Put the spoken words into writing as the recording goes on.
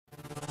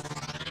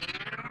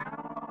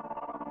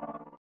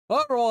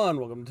Hello everyone,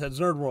 welcome to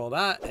Ted's Nerd World.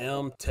 I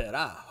am Ted.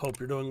 I hope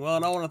you're doing well,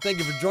 and I want to thank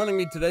you for joining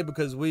me today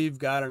because we've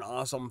got an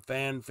awesome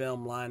fan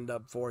film lined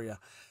up for you.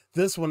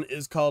 This one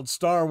is called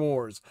Star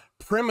Wars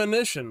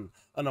Premonition,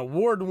 an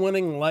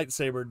award-winning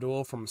lightsaber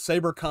duel from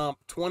SaberComp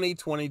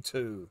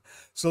 2022.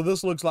 So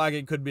this looks like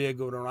it could be a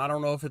good one. I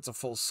don't know if it's a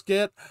full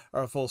skit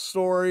or a full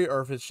story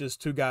or if it's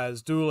just two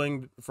guys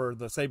dueling for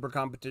the saber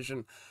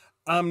competition.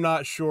 I'm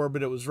not sure,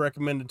 but it was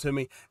recommended to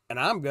me, and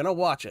I'm going to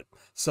watch it.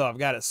 So I've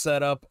got it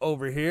set up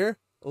over here.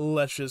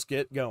 Let's just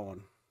get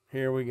going.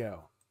 Here we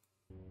go.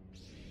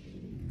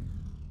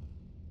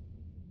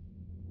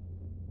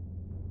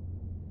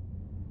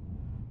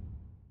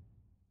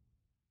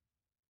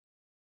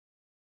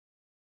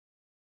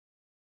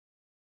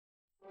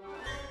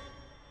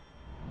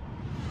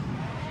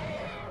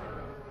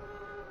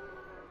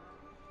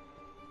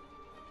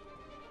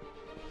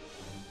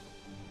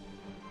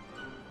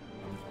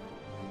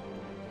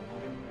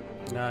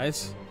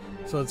 Nice.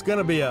 So it's going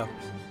to be a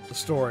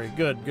story.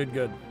 Good, good,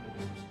 good.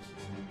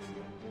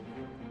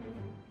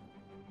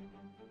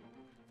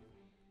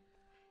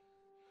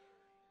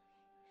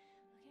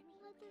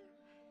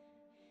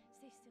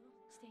 Stay still.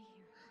 Stay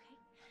here, okay?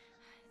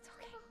 It's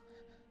okay.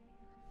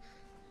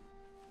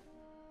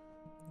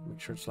 Make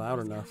sure it's loud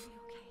enough. Okay,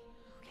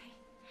 okay.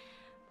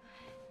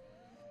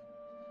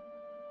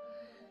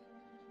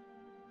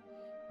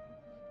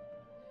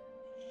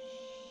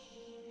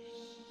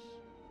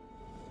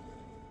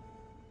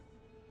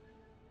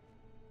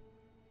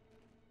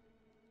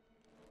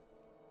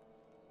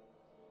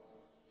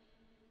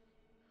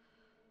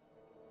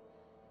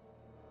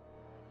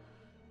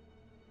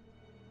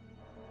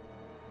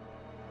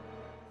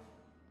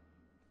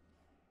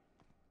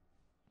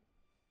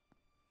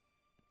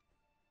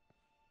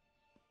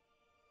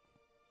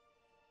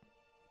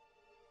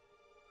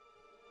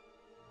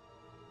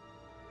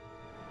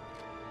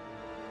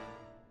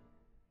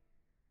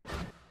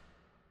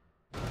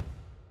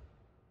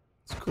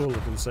 It's a cool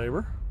looking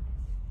saber.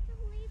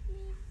 Don't leave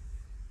me.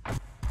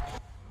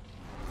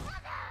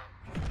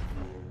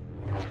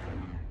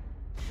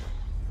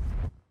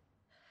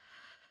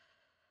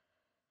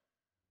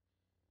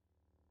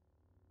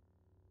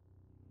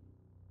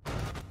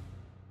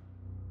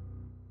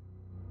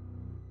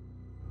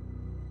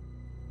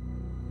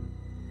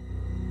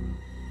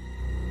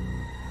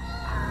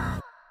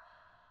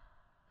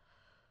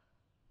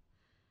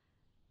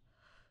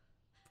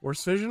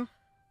 Force vision?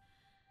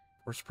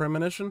 Force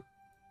premonition?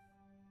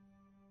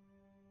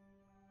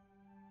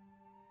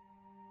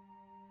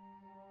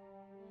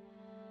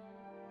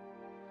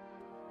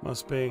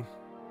 Must be.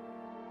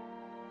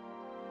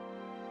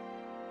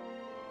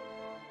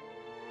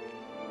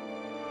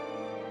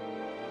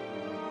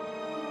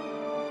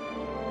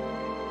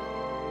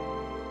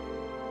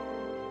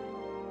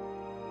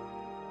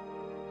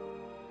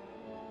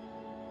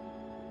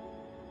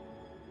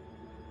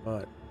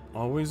 But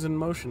always in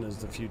motion is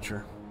the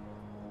future.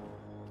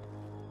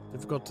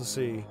 Difficult to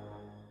see.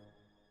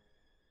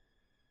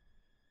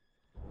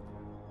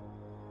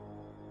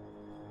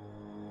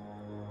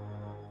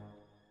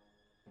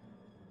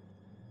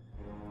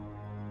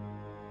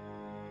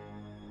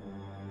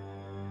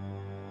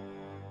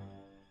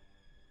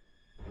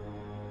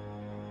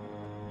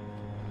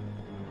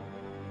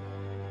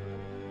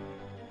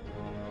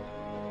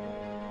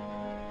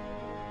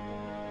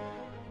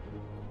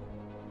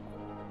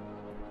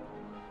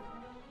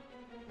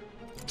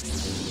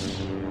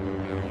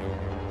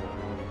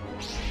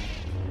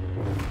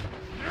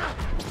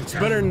 It's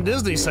better than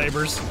Disney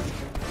sabers.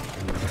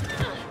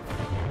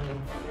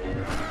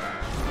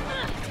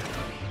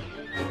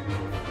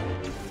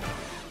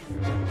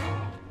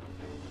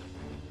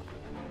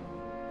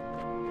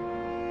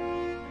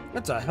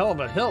 That's a hell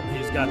of a hilt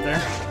he's got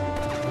there.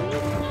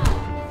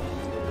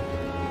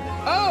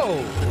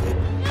 Oh!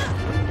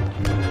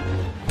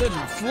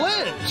 Didn't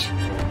flinch!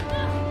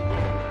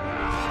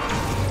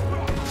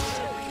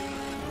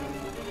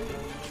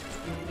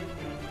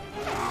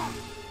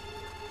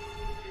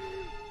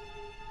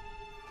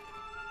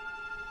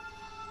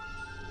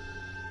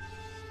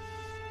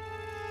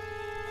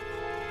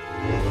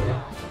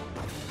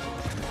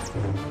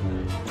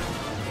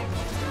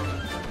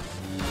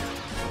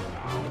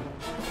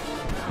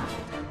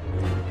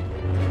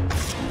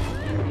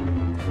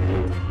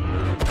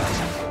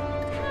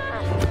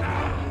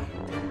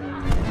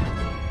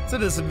 It's a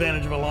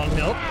disadvantage of a long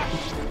hilt.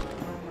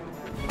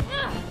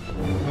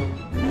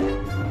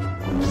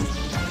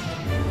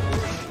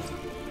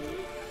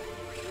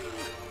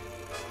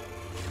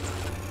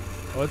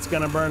 Oh, it's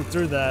gonna burn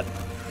through that.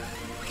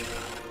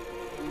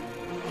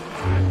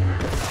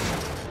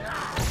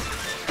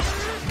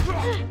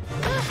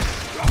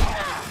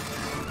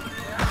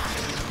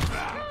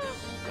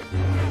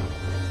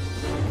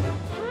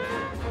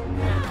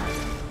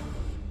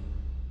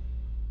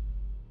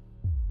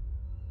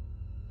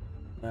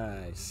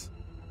 Nice.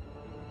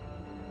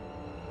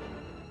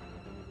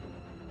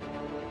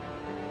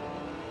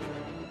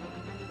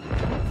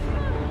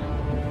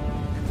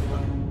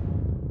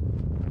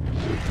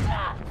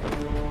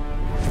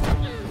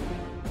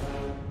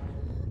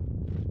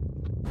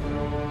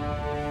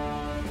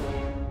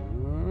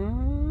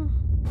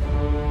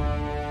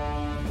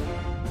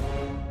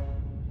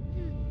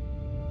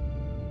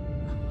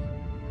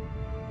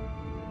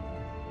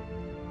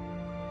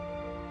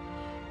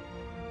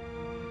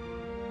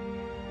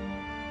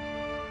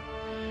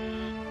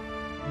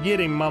 Get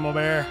him, Mama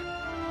Bear.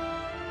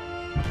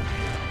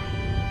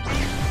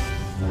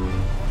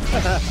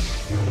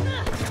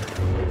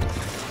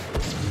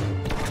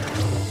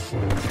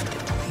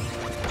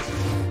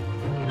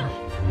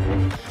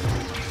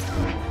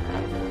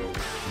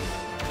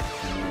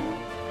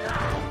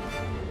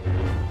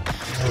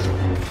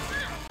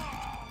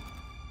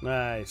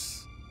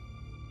 Nice.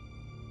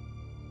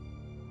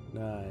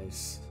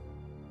 Nice.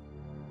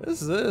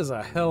 This is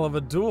a hell of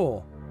a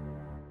duel.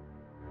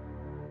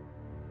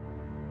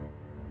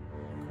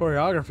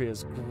 Choreography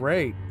is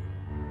great.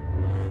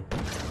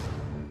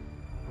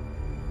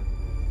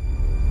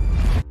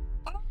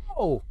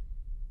 Oh!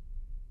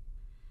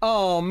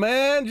 Oh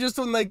man, just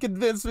when they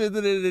convinced me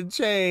that it had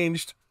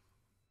changed.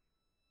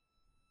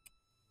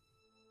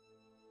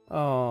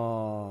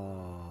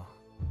 Oh.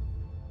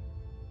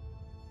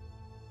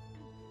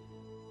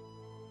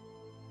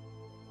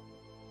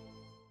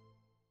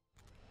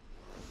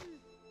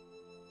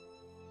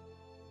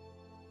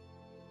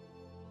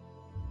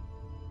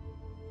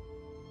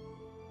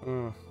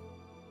 Mm.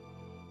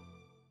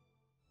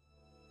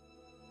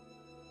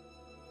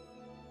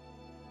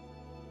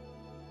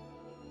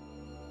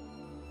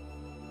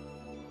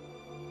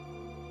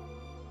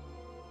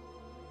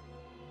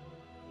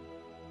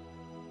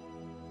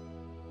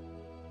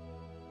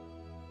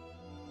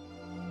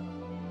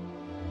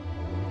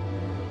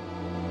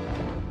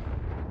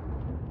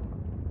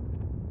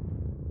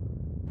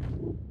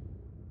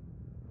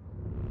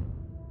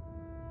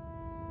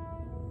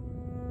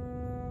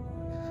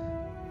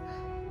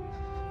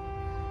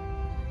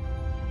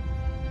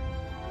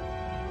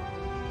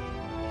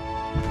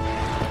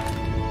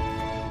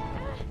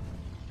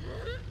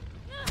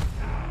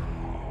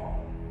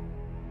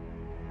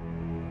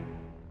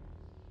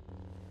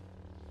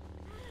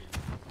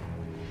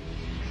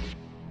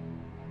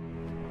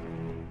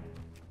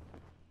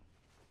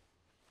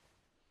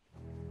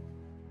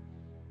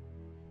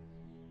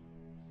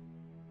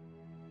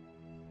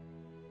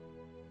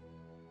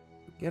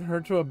 Get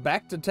her to a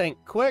back-to tank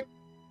quick.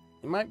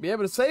 You might be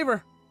able to save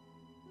her.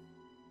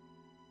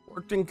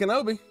 Worked in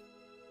Kenobi.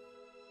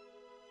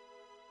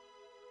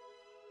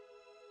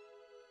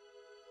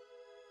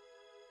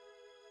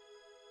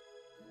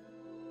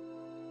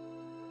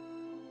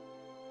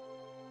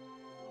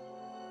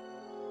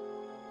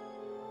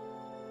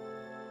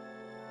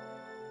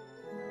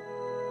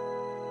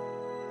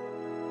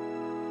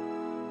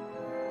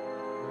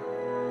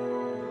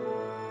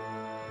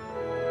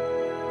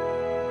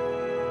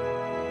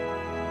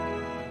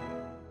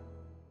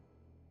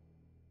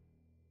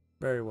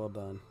 Very well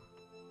done.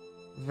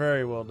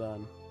 Very well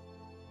done.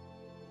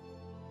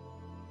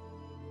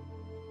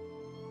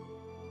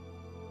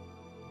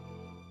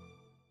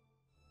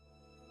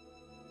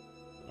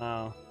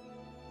 Wow.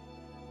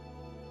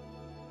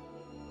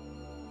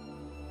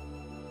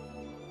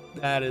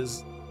 That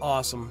is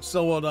awesome.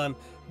 So well done.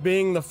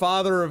 Being the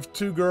father of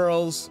 2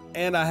 girls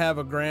and I have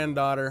a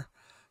granddaughter.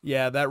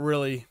 Yeah, that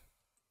really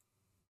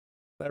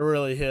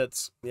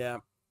hits. Yeah.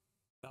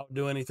 I'll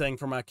do anything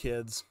for my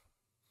kids.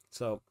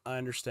 So I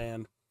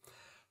understand.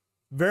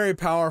 Very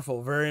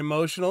powerful, very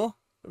emotional,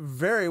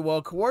 very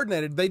well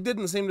coordinated. They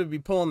didn't seem to be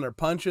pulling their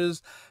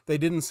punches. They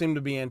didn't seem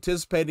to be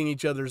anticipating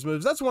each other's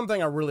moves. That's one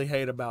thing I really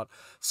hate about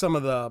some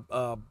of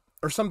the,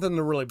 or something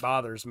that really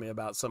bothers me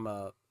about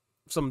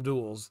some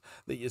duels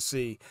that you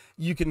see.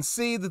 You can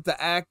see that the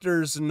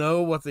actors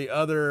know what the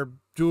other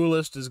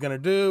duelist is going to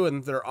do,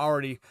 and they're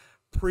already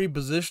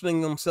pre-positioning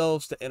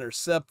themselves to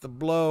intercept the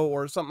blow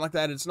or something like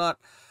that. It's not,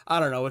 I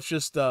don't know, it's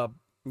just,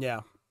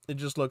 yeah. It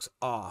just looks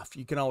off.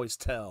 You can always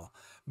tell.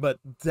 But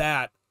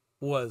that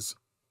was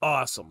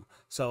awesome.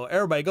 So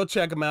everybody go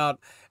check them out.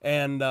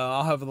 And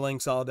I'll have the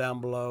links all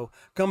down below.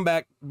 Come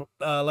back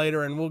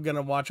later and we're going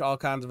to watch all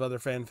kinds of other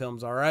fan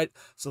films. All right.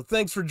 So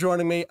thanks for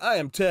joining me. I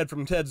am Ted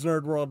from Ted's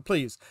Nerd World.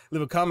 Please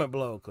leave a comment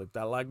below. Click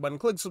that like button.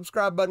 Click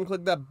subscribe button.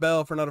 Click that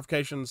bell for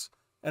notifications.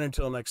 And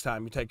until next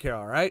time, you take care.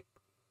 All right.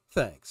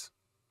 Thanks.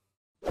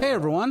 Hey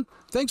everyone,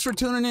 thanks for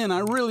tuning in.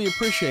 I really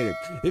appreciate it.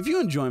 If you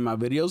enjoy my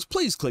videos,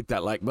 please click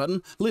that like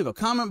button, leave a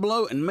comment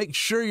below, and make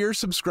sure you're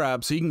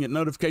subscribed so you can get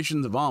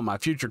notifications of all my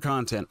future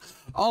content.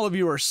 All of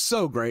you are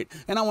so great,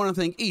 and I want to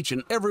thank each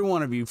and every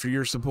one of you for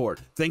your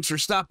support. Thanks for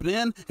stopping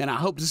in, and I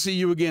hope to see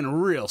you again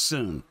real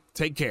soon.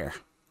 Take care.